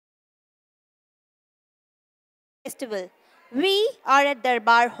Festival. We are at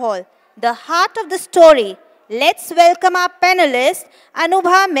Darbar Hall, the heart of the story. Let's welcome our panelists,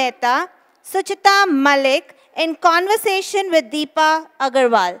 Anubha Mehta, Suchita Malik, in conversation with Deepa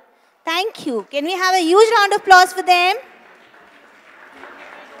Agarwal. Thank you. Can we have a huge round of applause for them?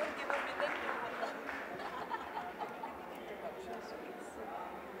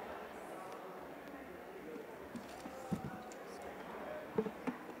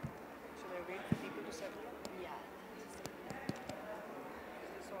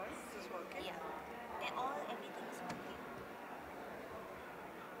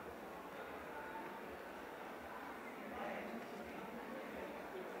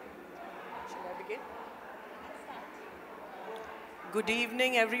 Good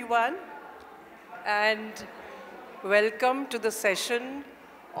evening, everyone, and welcome to the session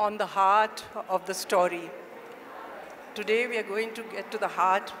on the heart of the story. Today, we are going to get to the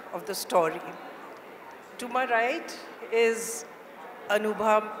heart of the story. To my right is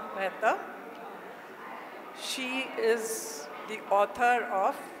Anubha Mehta. She is the author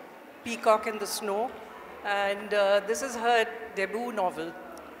of Peacock in the Snow, and this is her debut novel.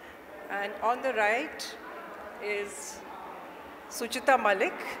 And on the right is Suchita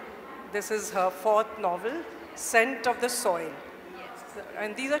Malik. This is her fourth novel, Scent of the Soil. Yes.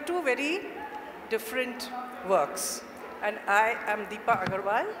 And these are two very different works. And I am Deepa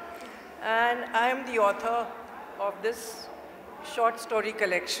Agarwal, and I am the author of this short story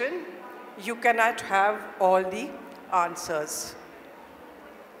collection, You Cannot Have All the Answers.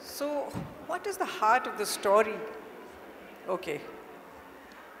 So, what is the heart of the story? Okay.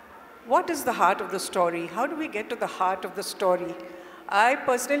 What is the heart of the story? How do we get to the heart of the story? I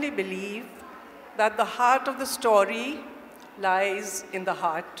personally believe that the heart of the story lies in the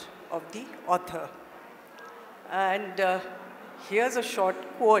heart of the author. And here's a short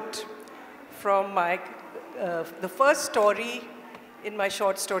quote from the first story in my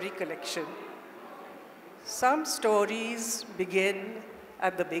short story collection. Some stories begin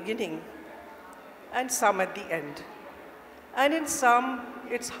at the beginning and some at the end. And in some,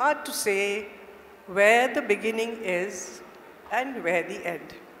 it's hard to say where the beginning is and where the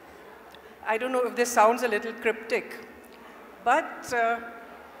end. I don't know if this sounds a little cryptic, but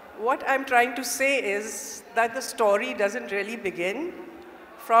what I'm trying to say is that the story doesn't really begin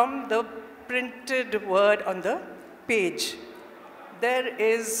from the printed word on the page. There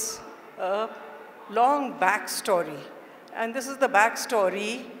is a long backstory, and this is the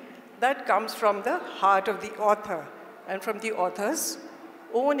backstory that comes from the heart of the author and from the author's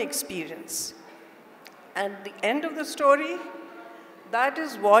own experience. And the end of the story, that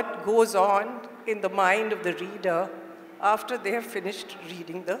is what goes on in the mind of the reader after they have finished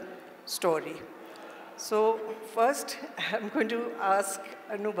reading the story. So first, I'm going to ask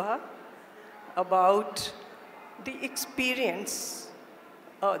Anubha about the experience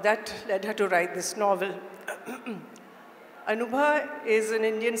that led her to write this novel. Anubha is an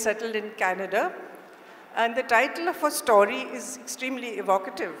Indian settled in Canada, and the title of her story is extremely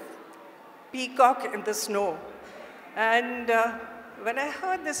evocative, Peacock in the Snow. And when I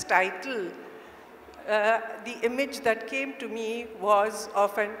heard this title, the image that came to me was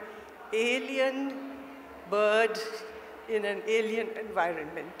of an alien bird in an alien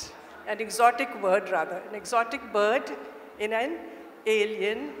environment, an exotic bird rather, an exotic bird in an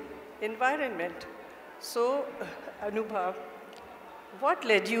alien environment. So, Anubha, what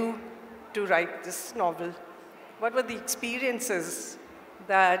led you to write this novel? What were the experiences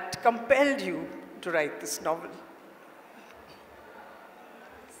that compelled you to write this novel?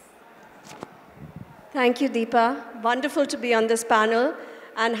 Thank you, Deepa. Wonderful to be on this panel.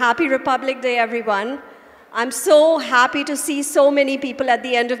 And happy Republic Day, everyone. I'm so happy to see so many people at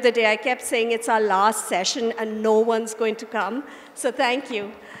the end of the day. I kept saying it's our last session and no one's going to come. So thank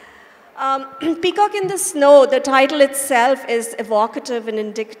you. Peacock in the Snow, the title itself is evocative and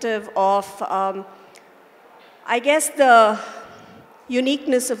indicative of, I guess, the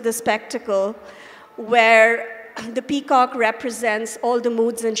uniqueness of the spectacle, where the peacock represents all the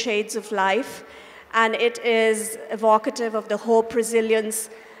moods and shades of life, and it is evocative of the hope,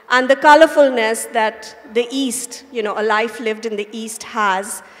 resilience, and the colorfulness that the East, you know, a life lived in the East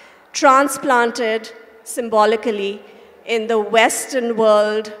has, transplanted symbolically in the Western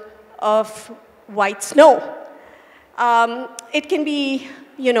world of white snow. It can be,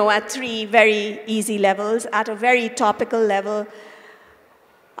 you know, at three very easy levels. At a very topical level,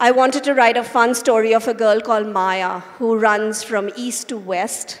 I wanted to write a fun story of a girl called Maya who runs from east to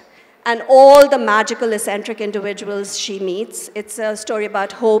west and all the magical, eccentric individuals she meets. It's a story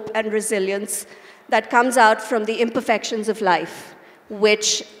about hope and resilience that comes out from the imperfections of life,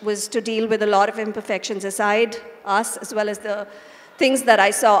 which was to deal with a lot of imperfections aside us, as well as the things that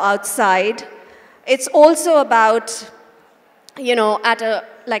I saw outside. It's also about, you know,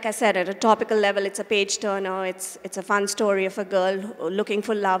 like I said, at a topical level, it's a page turner. It's a fun story of a girl looking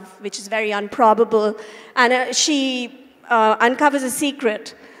for love, which is very improbable. And she uncovers a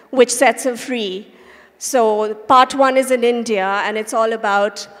secret which sets her free. So part one is in India, and it's all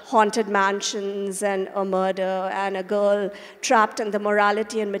about haunted mansions and a murder and a girl trapped in the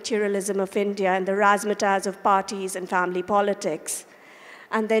morality and materialism of India and the razzmatazz of parties and family politics.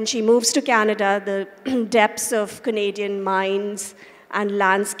 And then she moves to Canada, the depths of Canadian mines and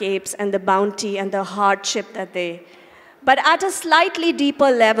landscapes and the bounty and the hardship that they... But at a slightly deeper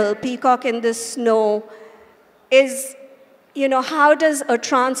level, Peacock in the Snow is, you know, how does a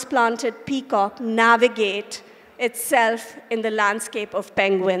transplanted peacock navigate itself in the landscape of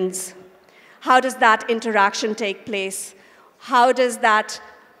penguins? How does that interaction take place? How does that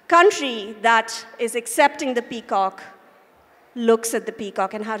country that is accepting the peacock looks at the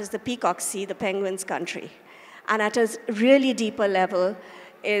peacock, and how does the peacock see the penguin's country? And at a really deeper level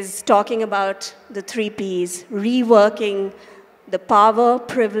is talking about the 3 Ps, reworking the power,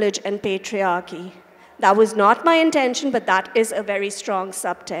 privilege, and patriarchy. That was not my intention, but that is a very strong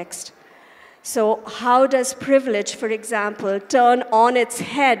subtext. So how does privilege, for example, turn on its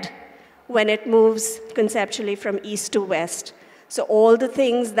head when it moves conceptually from east to west? So all the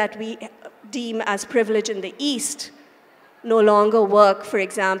things that we deem as privilege in the East no longer work, for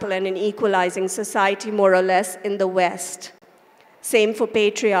example, in an equalizing society, more or less, in the West. Same for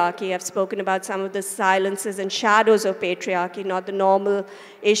patriarchy. I've spoken about some of the silences and shadows of patriarchy, not the normal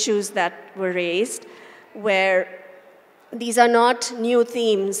issues that were raised, where these are not new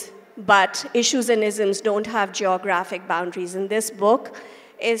themes, but issues and isms don't have geographic boundaries. And this book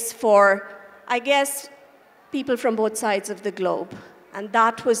is for, I guess, people from both sides of the globe. And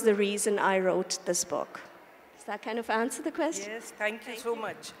that was the reason I wrote this book. Does that kind of answer the question? Yes, thank you so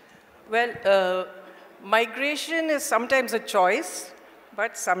much. Well, migration is sometimes a choice,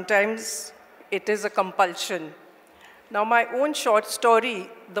 but sometimes it is a compulsion. Now, my own short story,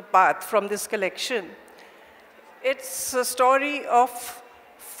 The Path, from this collection, it's a story of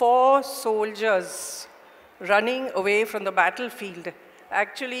 4 soldiers running away from the battlefield.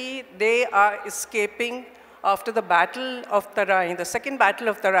 Actually, they are escaping after the Battle of Tarai, the second Battle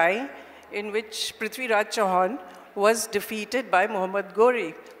of Tarai, in which Prithviraj Chauhan was defeated by Muhammad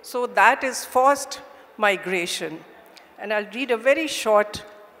Ghori. So that is forced migration. And I'll read a very short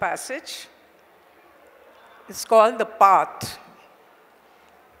passage. It's called The Path.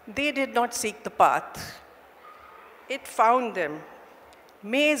 They did not seek the path. It found them,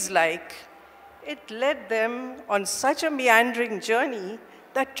 maze-like. It led them on such a meandering journey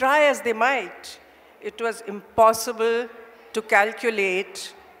that try as they might, it was impossible to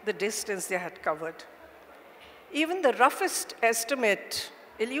calculate the distance they had covered. Even the roughest estimate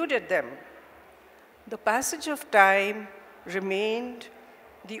eluded them. The passage of time remained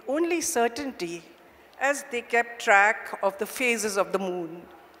the only certainty as they kept track of the phases of the moon.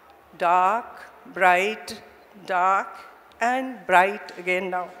 Dark, bright, dark, and bright again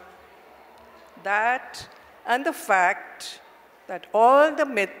now. That and the fact that all the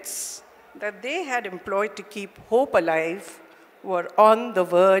myths that they had employed to keep hope alive were on the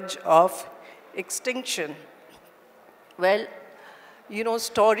verge of extinction. Well, you know,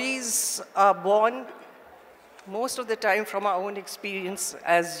 stories are born most of the time from our own experience,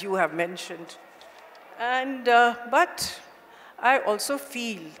 as you have mentioned. And, but I also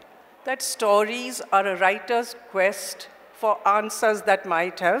feel that stories are a writer's quest for answers that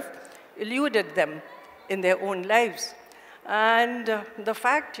might have eluded them in their own lives. And the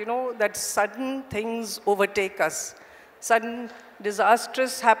fact, you know, that sudden things overtake us, sudden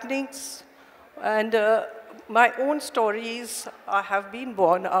disastrous happenings, and my own stories have been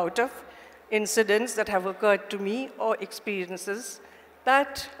born out of incidents that have occurred to me or experiences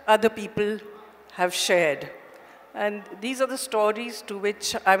that other people have shared. And these are the stories to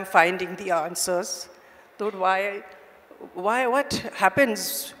which I'm finding the answers. Though what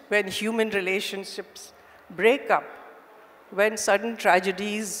happens when human relationships break up, when sudden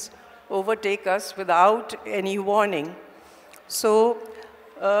tragedies overtake us without any warning? So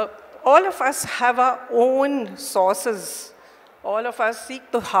all of us have our own sources. All of us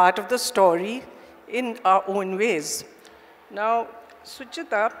seek the heart of the story in our own ways. Now,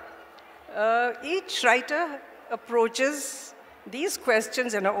 Suchita, each writer approaches these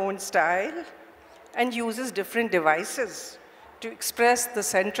questions in her own style and uses different devices to express the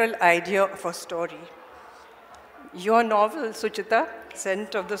central idea of a story. Your novel, Suchita,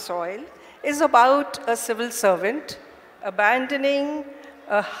 Scent of the Soil, is about a civil servant abandoning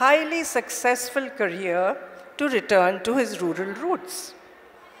a highly successful career to return to his rural roots.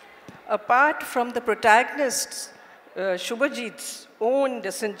 Apart from the protagonist's, Shubhajit's own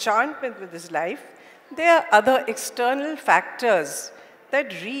disenchantment with his life, there are other external factors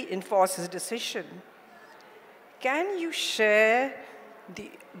that reinforce his decision. Can you share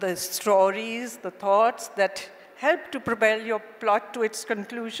the stories, the thoughts that help to propel your plot to its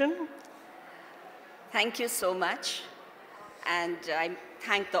conclusion? Thank you so much. And I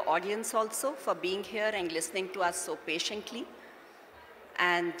thank the audience also for being here and listening to us so patiently.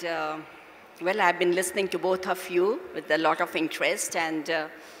 And well, I've been listening to both of you with a lot of interest. And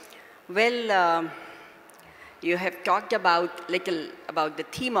you have talked little about the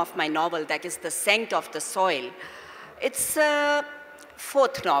theme of my novel, that is the scent of the soil. It's a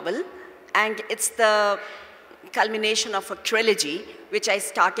fourth novel, and it's the culmination of a trilogy, which I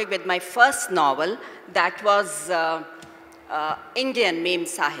started with my first novel, that was Indian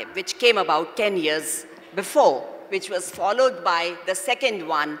Memsahib, which came about 10 years before, which was followed by the second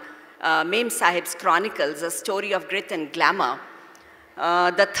one, Memsahib's Chronicles, a story of grit and glamour.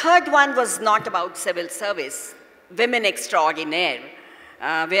 The third one was not about civil service, Women Extraordinaire,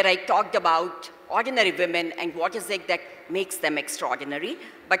 where I talked about ordinary women and what is it that makes them extraordinary.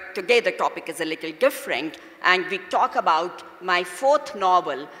 But today the topic is a little different, and we talk about my fourth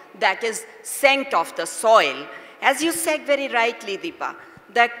novel, that is Scent of the Soil. As you said very rightly, Deepa,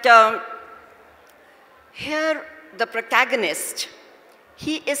 that here the protagonist,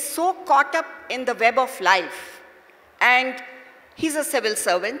 he is so caught up in the web of life, and he's a civil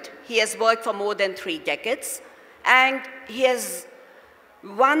servant. He has worked for more than 3 decades, and he has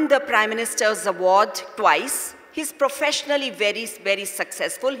won the Prime Minister's award twice. He's professionally very, very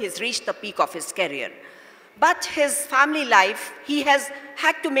successful. He's reached the peak of his career. But his family life, he has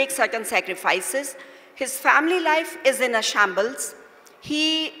had to make certain sacrifices. His family life is in a shambles.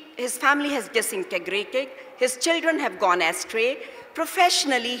 His family has disintegrated. His children have gone astray.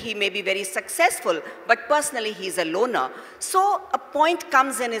 Professionally, he may be very successful, but personally, he's a loner. So a point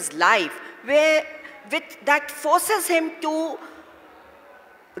comes in his life where that forces him to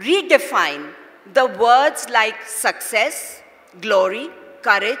redefine the words like success, glory,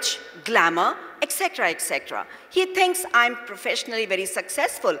 courage, glamour, etc., etc. He thinks, I'm professionally very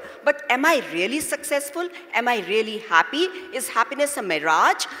successful, but am I really successful? Am I really happy? Is happiness a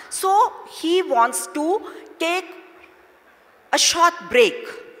mirage? So he wants to take a short break,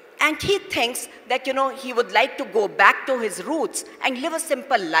 and he thinks that, he would like to go back to his roots and live a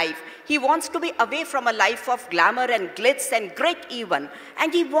simple life. He wants to be away from a life of glamour and glitz and grit even,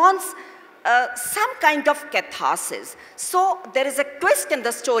 and he wants some kind of catharsis. So there is a twist in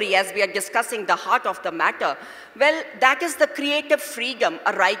the story as we are discussing the heart of the matter. Well, that is the creative freedom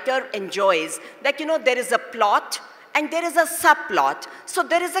a writer enjoys, that, there is a plot and there is a subplot. So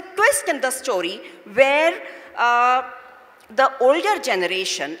there is a twist in the story where the older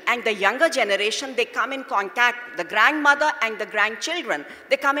generation and the younger generation, they come in contact, the grandmother and the grandchildren,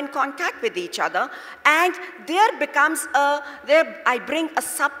 they come in contact with each other, and there becomes I bring a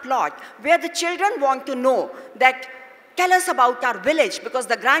subplot where the children want to know that, tell us about our village, because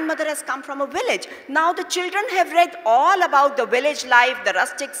the grandmother has come from a village. Now the children have read all about the village life, the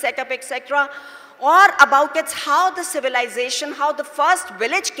rustic setup, etc., or about how the civilization, how the first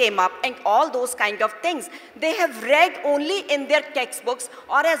village came up, and all those kind of things. They have read only in their textbooks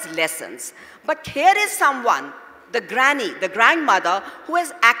or as lessons. But here is someone, the granny, the grandmother, who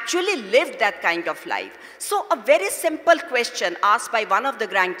has actually lived that kind of life. So a very simple question asked by one of the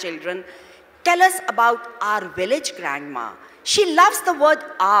grandchildren, tell us about our village, grandma. She loves the word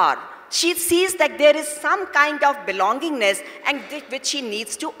our. She sees that there is some kind of belongingness and which she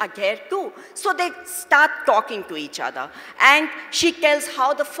needs to adhere to. So they start talking to each other. And she tells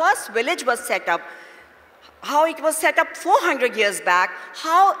how the first village was set up, how it was set up 400 years back,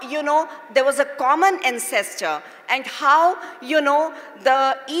 how, there was a common ancestor, and how,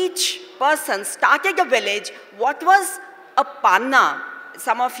 each person started a village. What was a panna?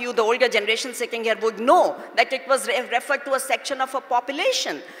 Some of you, the older generation sitting here, would know that it was referred to a section of a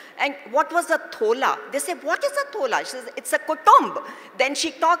population. And what was a thola? They say, what is a thola? She says, it's a kutumb. Then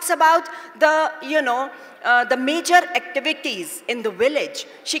she talks about the major activities in the village.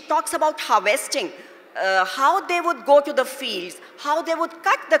 She talks about harvesting, how they would go to the fields, how they would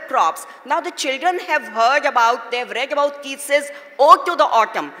cut the crops. Now the children have they've read about Keats's Ode to the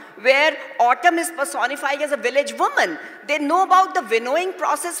Autumn, where autumn is personified as a village woman. They know about the winnowing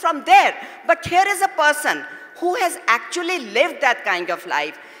process from there. But here is a person who has actually lived that kind of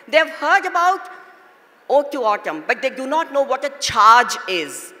life. They've heard about Ode to Autumn, but they do not know what a charge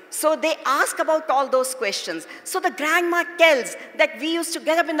is. So they ask about all those questions. So the grandma tells that we used to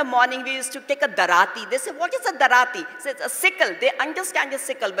get up in the morning, we used to take a darati. They say, what is a darati? So it's a sickle. They understand a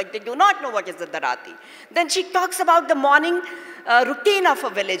sickle, but they do not know what is a darati. Then she talks about the morning routine of a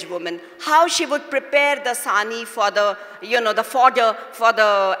village woman, how she would prepare the sani for the, the fodder for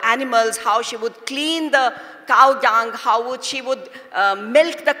the animals, how she would clean the cow dung, how she would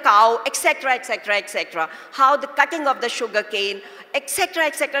milk the cow, etc., etc., etc. How the cutting of the sugar cane, etc.,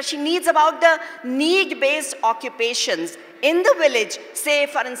 etc. She needs about the need-based occupations in the village. Say,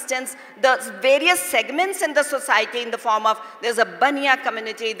 for instance, the various segments in the society in the form of, there's a Baniya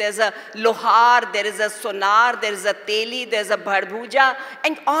community, there's a Lohar, there is a Sonar, there is a Teli, there's a Bharbhuja,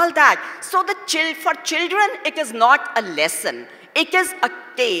 and all that. So for children, it is not a lesson. It is a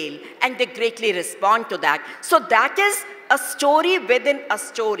tale, and they greatly respond to that. So that is a story within a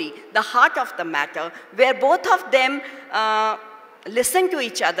story, the heart of the matter, where both of them listen to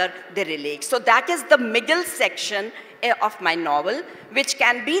each other, they relate. So that is the middle section of my novel, which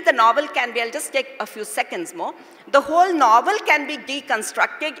can be, the novel can be, I'll just take a few seconds more. The whole novel can be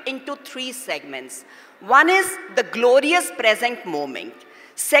deconstructed into 3 segments. One is the glorious present moment.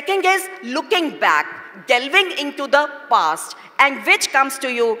 Second is looking back, delving into the past, and which comes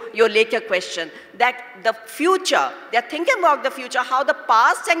to your later question, that the future, they're thinking about the future, how the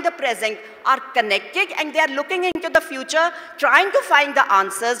past and the present are connected, and they're looking into the future, trying to find the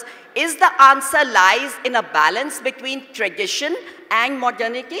answers. Is the answer lies in a balance between tradition and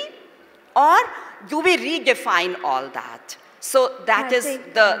modernity? Or do we redefine all that? So that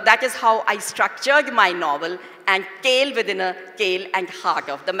is how I structured my novel, and tale within a tale and heart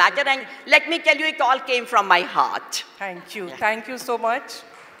of the matter. And let me tell you, it all came from my heart. Thank you. Yeah. Thank you so much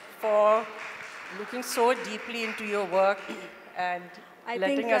for looking so deeply into your work and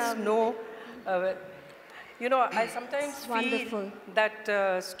letting us know. I sometimes feel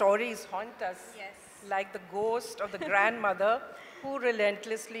that stories haunt us, like the ghost of the grandmother who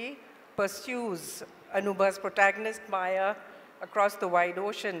relentlessly pursues Anubha's protagonist, Maya, across the wide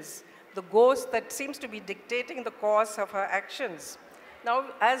oceans. The ghost that seems to be dictating the course of her actions. Now,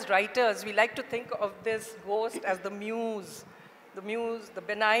 as writers, we like to think of this ghost as the muse, the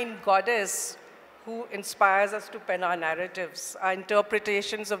benign goddess who inspires us to pen our narratives, our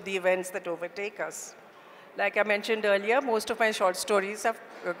interpretations of the events that overtake us. Like I mentioned earlier, most of my short stories have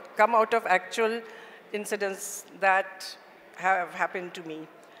come out of actual incidents that have happened to me.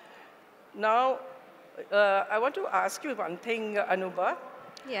 Now, I want to ask you one thing, Anubha.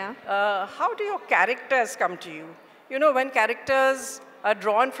 Yeah. How do your characters come to you? When characters are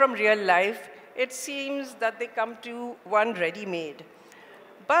drawn from real life, it seems that they come to one ready-made.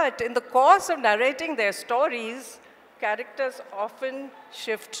 But in the course of narrating their stories, characters often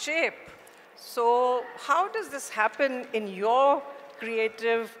shift shape. So how does this happen in your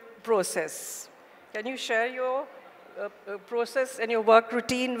creative process? Can you share your process and your work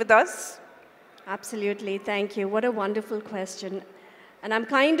routine with us? Absolutely, thank you. What a wonderful question. And I'm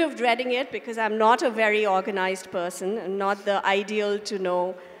kind of dreading it because I'm not a very organized person and not the ideal to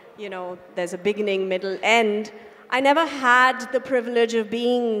know, there's a beginning, middle, end. I never had the privilege of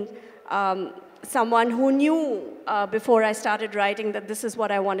being someone who knew before I started writing that this is what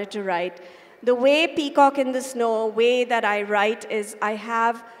I wanted to write. The way Peacock in the Snow, way that I write is I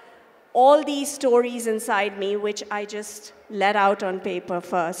have all these stories inside me which I just let out on paper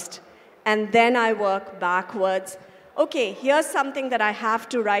first. And then I work backwards. Okay, here's something that I have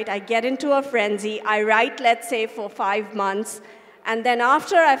to write. I get into a frenzy. I write, let's say, for 5 months. And then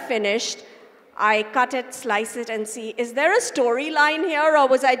after I've finished, I cut it, slice it, and see, is there a storyline here, or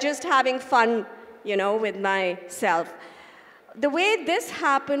was I just having fun, with myself? The way this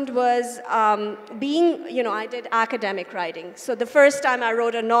happened was I did academic writing. So the first time I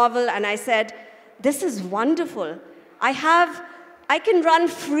wrote a novel, and I said, this is wonderful. I can run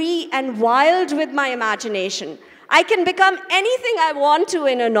free and wild with my imagination. I can become anything I want to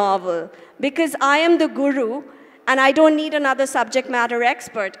in a novel because I am the guru and I don't need another subject matter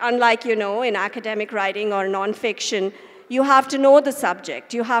expert. Unlike, in academic writing or nonfiction, you have to know the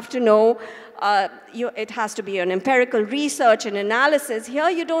subject. You have to know, it has to be an empirical research and analysis. Here,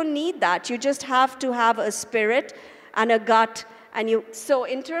 you don't need that. You just have to have a spirit and a gut. So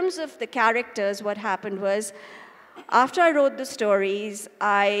in terms of the characters, what happened was, after I wrote the stories,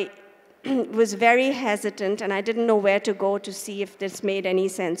 I was very hesitant, and I didn't know where to go to see if this made any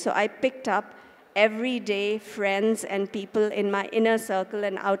sense. So I picked up everyday friends and people in my inner circle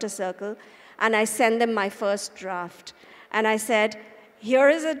and outer circle, and I sent them my first draft. And I said, here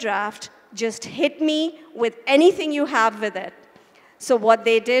is a draft, just hit me with anything you have with it. So what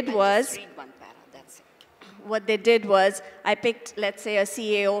they did was... Just read one para, that's it. what they did was I picked, let's say, a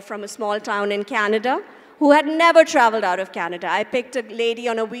CAO from a small town in Canada who had never traveled out of Canada. I picked a lady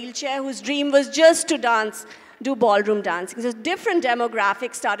on a wheelchair whose dream was just to dance, do ballroom dancing. So different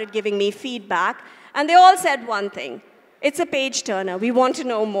demographics started giving me feedback, and they all said one thing. It's a page turner. We want to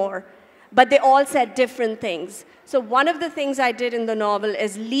know more. But they all said different things. So one of the things I did in the novel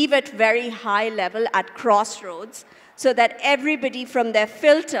is leave it very high level at crossroads so that everybody from their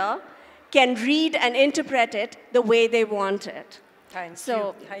filter can read and interpret it the way they want it. Thank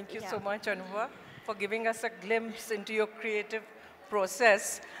you so much, Anubha, for giving us a glimpse into your creative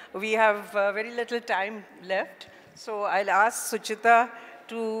process. We have very little time left, so I'll ask Suchita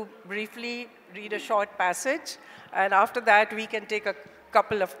to briefly read a short passage, and after that we can take a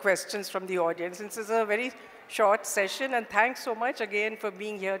couple of questions from the audience. This is a very short session, and thanks so much again for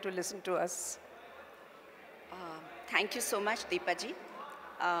being here to listen to us. Thank you so much, Deepa ji.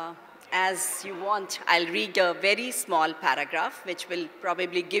 As you want, I'll read a very small paragraph, which will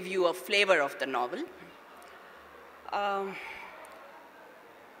probably give you a flavor of the novel.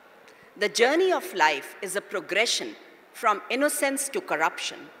 The journey of life is a progression from innocence to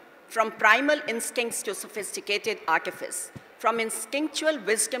corruption, from primal instincts to sophisticated artifice, from instinctual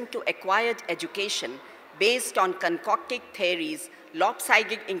wisdom to acquired education based on concocted theories,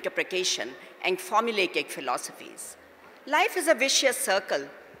 lopsided interpretation, and formulaic philosophies. Life is a vicious circle,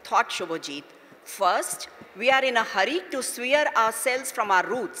 thought Shubhajit. First, we are in a hurry to sever ourselves from our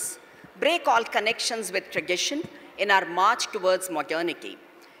roots, break all connections with tradition in our march towards modernity,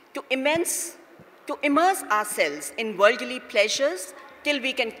 to immerse ourselves in worldly pleasures till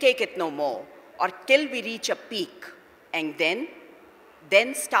we can take it no more, or till we reach a peak, and then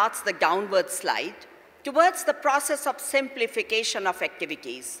starts the downward slide towards the process of simplification of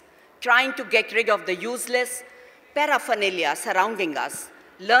activities, trying to get rid of the useless paraphernalia surrounding us,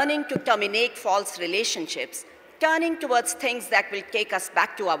 learning to terminate false relationships, turning towards things that will take us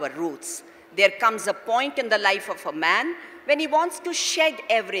back to our roots. There comes a point in the life of a man when he wants to shed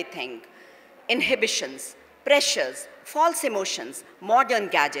everything: inhibitions, pressures, false emotions, modern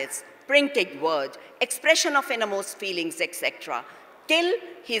gadgets, printed word, expression of innermost feelings, etc., till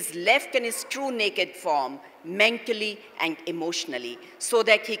he's left in his true naked form, mentally and emotionally, so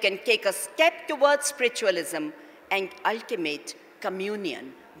that he can take a step towards spiritualism and ultimate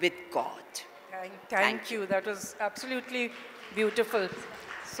communion with God. Thank you. That was absolutely beautiful.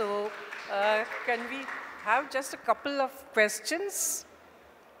 So can we have just a couple of questions?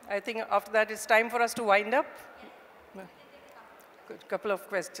 I think after that it's time for us to wind up. Good. Couple of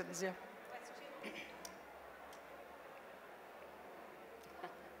questions, yeah.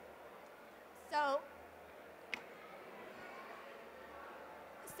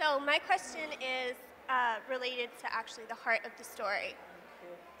 So my question is related to actually the heart of the story.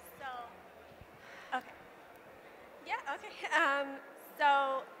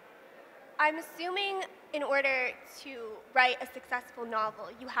 So I'm assuming in order to write a successful novel,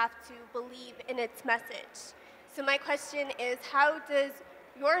 you have to believe in its message. So my question is, how does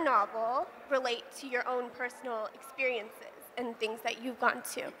your novel relate to your own personal experiences and things that you've gone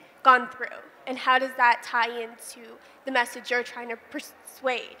through? And how does that tie into the message you're trying to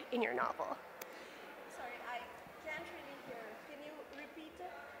persuade in your novel? Sorry, I can't really hear. Can you repeat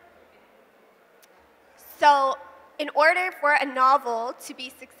it? So in order for a novel to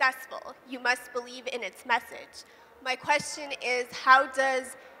be successful, you must believe in its message. My question is, how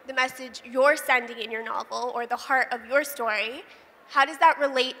does the message you're sending in your novel, or the heart of your story, how does that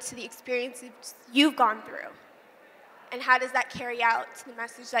relate to the experiences you've gone through? And how does that carry out to the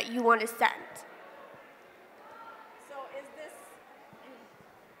message that you want to send? So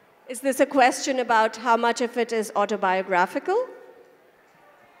is this a question about how much of it is autobiographical?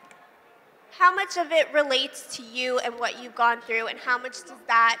 How much of it relates to you and what you've gone through, and how much does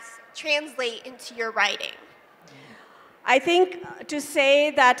that translate into your writing? I think to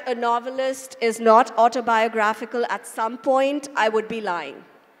say that a novelist is not autobiographical at some point, I would be lying.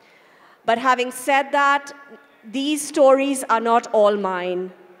 But having said that, these stories are not all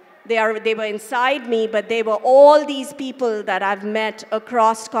mine. They were inside me, but they were all these people that I've met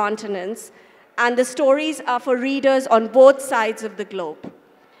across continents. And the stories are for readers on both sides of the globe.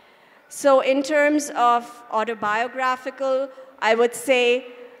 So in terms of autobiographical, I would say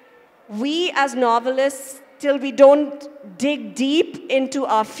we as novelists, till we don't dig deep into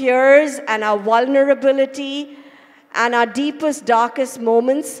our fears and our vulnerability and our deepest, darkest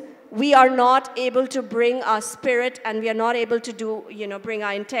moments, we are not able to bring our spirit, and we are not able to bring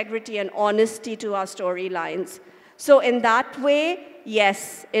our integrity and honesty to our storylines. So in that way,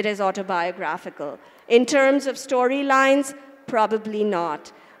 yes, it is autobiographical. In terms of storylines, probably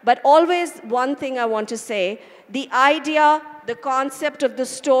not. But always one thing I want to say, the idea, the concept of the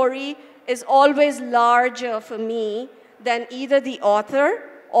story is always larger for me than either the author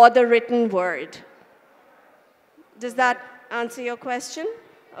or the written word. Does that answer your question?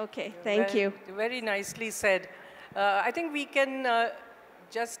 Okay, thank you. Very nicely said. I think we can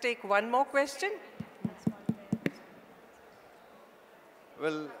just take one more question.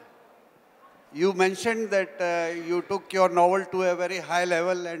 Well, you mentioned that you took your novel to a very high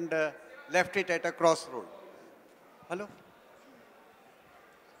level and left it at a crossroad. Hello?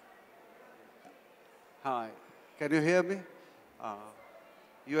 Hi, can you hear me?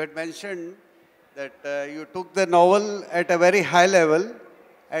 You had mentioned that you took the novel at a very high level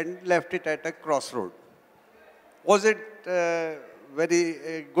and left it at a crossroad. Was it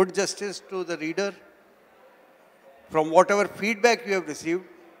very good justice to the reader? From whatever feedback you have received,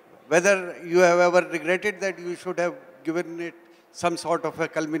 whether you have ever regretted that you should have given it some sort of a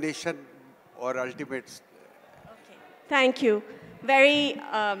culmination or ultimate? Okay. Thank you. Very,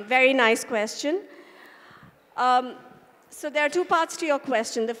 very nice question. So there are two parts to your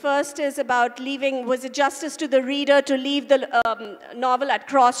question. The first is about leaving, was it justice to the reader to leave the novel at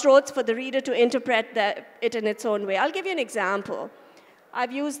crossroads for the reader to interpret it in its own way? I'll give you an example.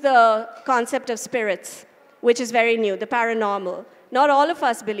 I've used the concept of spirits, which is very new, the paranormal. Not all of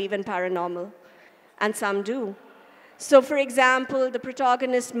us believe in paranormal, and some do. So for example, the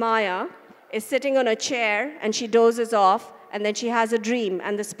protagonist, Maya, is sitting on a chair, and she dozes off, and then she has a dream,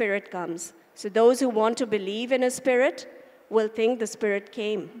 and the spirit comes. So those who want to believe in a spirit will think the spirit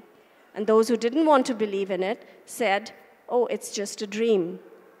came. And those who didn't want to believe in it said, oh, it's just a dream.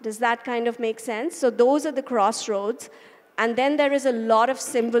 Does that kind of make sense? So those are the crossroads. And then there is a lot of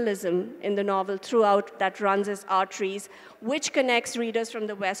symbolism in the novel throughout that runs as arteries, which connects readers from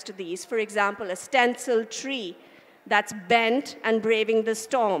the west to the east. For example, a stencil tree that's bent and braving the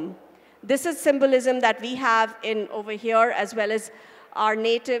storm. This is symbolism that we have over here, as well as our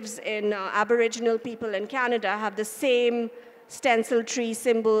natives in Aboriginal people in Canada have the same stencil tree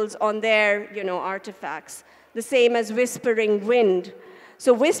symbols on their artifacts. The same as whispering wind.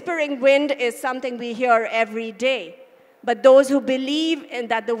 So whispering wind is something we hear every day. But those who believe in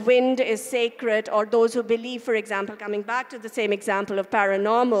that the wind is sacred, or those who believe, for example, coming back to the same example of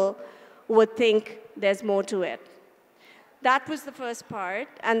paranormal, would think there's more to it. That was the first part.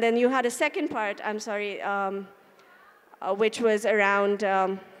 And then you had a second part, I'm sorry, which was around,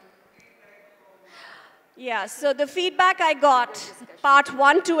 yeah, so the feedback I got, part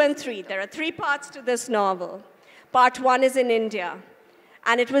 1, 2, and 3. There are 3 parts to this novel. Part 1 is in India,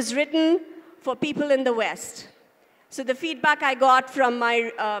 and it was written for people in the West. So the feedback I got from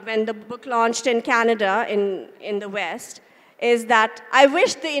when the book launched in Canada, in the West, is that I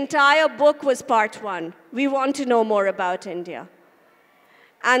wish the entire book was part 1. We want to know more about India.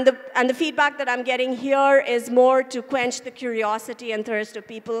 And the feedback that I'm getting here is more to quench the curiosity and thirst of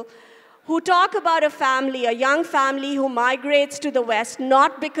people who talk about a family, a young family who migrates to the West,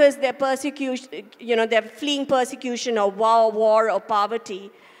 not because they're they're fleeing persecution or war or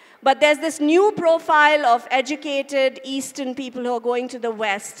poverty, but there's this new profile of educated Eastern people who are going to the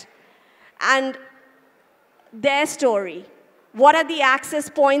West, and their story. What are the access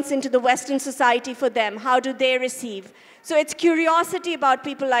points into the Western society for them? How do they receive? So it's curiosity about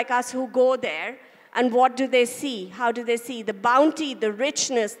people like us who go there, and what do they see? How do they see the bounty, the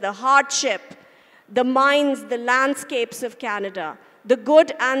richness, the hardship, the mines, the landscapes of Canada, the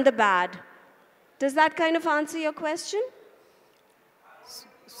good and the bad? Does that kind of answer your question?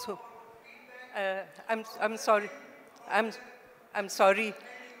 So, I'm sorry. I'm sorry.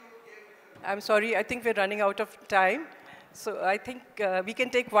 I'm sorry. I think we're running out of time. So I think we can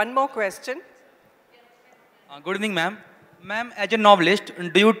take one more question. Good evening, ma'am. Ma'am, as a novelist,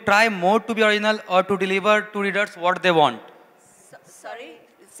 do you try more to be original or to deliver to readers what they want? Sorry,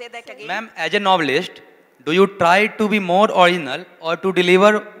 say that again. Ma'am, as a novelist, do you try to be more original or to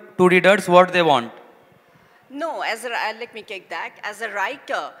deliver to readers what they want? No, let me take that. As a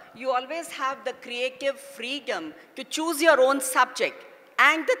writer, you always have the creative freedom to choose your own subject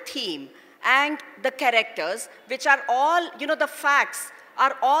and the theme and the characters, which are all, the facts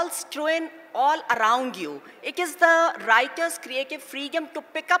are all strewn all around you. It is the writer's creative freedom to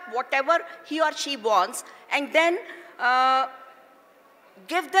pick up whatever he or she wants and then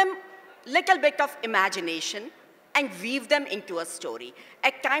give them little bit of imagination and weave them into a story.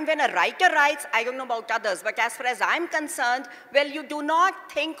 At time when a writer writes, I don't know about others, but as far as I'm concerned, well, you do not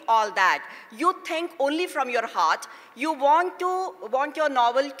think all that. You think only from your heart. You want your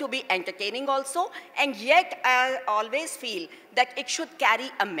novel to be entertaining also, and yet I always feel that it should carry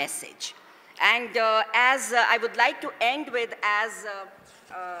a message. And as I would like to end with, as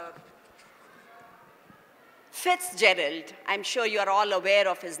Fitzgerald, I'm sure you are all aware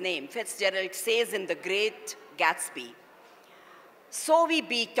of his name. Fitzgerald says in The Great Gatsby, "So we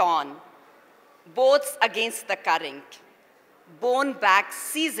beat on, boats against the current, borne back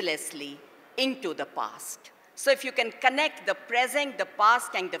ceaselessly into the past." So if you can connect the present, the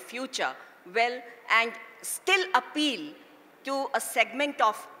past, and the future, well, and still appeal to a segment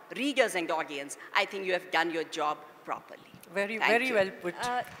of readers and audience, I think you have done your job properly. Very well put.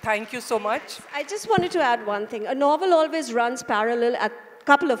 Thank you so much. I just wanted to add one thing. A novel always runs parallel at a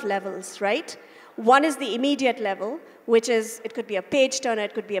couple of levels, right? One is the immediate level, which is, it could be a page turner,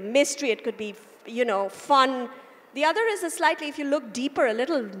 it could be a mystery, it could be, you know, fun. The other is a slightly, if you look deeper, a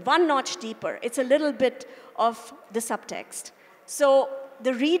little, one notch deeper, it's a little bit of the subtext. So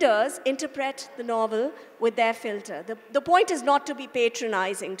the readers interpret the novel with their filter. The point is not to be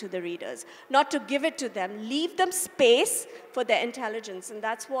patronizing to the readers, not to give it to them. Leave them space for their intelligence. And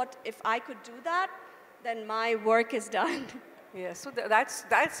that's what, if I could do that, then my work is done. Yeah, so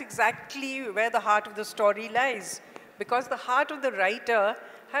that's exactly where the heart of the story lies. Because the heart of the writer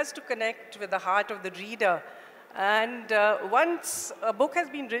has to connect with the heart of the reader. And once a book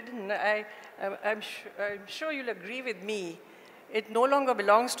has been written, I'm sure you'll agree with me, it no longer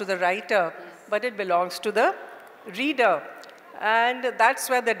belongs to the writer, but it belongs to the reader. And that's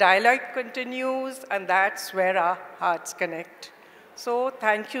where the dialogue continues, and that's where our hearts connect. So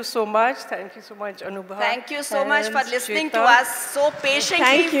thank you so much. Thank you so much, Anubha. Thank you so much for listening Suchita. to us so patiently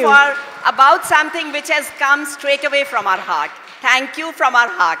Thank you. about something which has come straight away from our heart. Thank you from our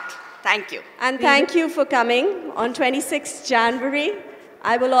heart. Thank you. And thank you for coming on 26th January.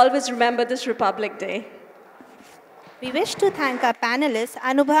 I will always remember this Republic Day. We wish to thank our panelists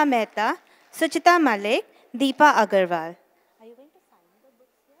Anubha Mehta, Suchita Malik, Deepa Agarwal.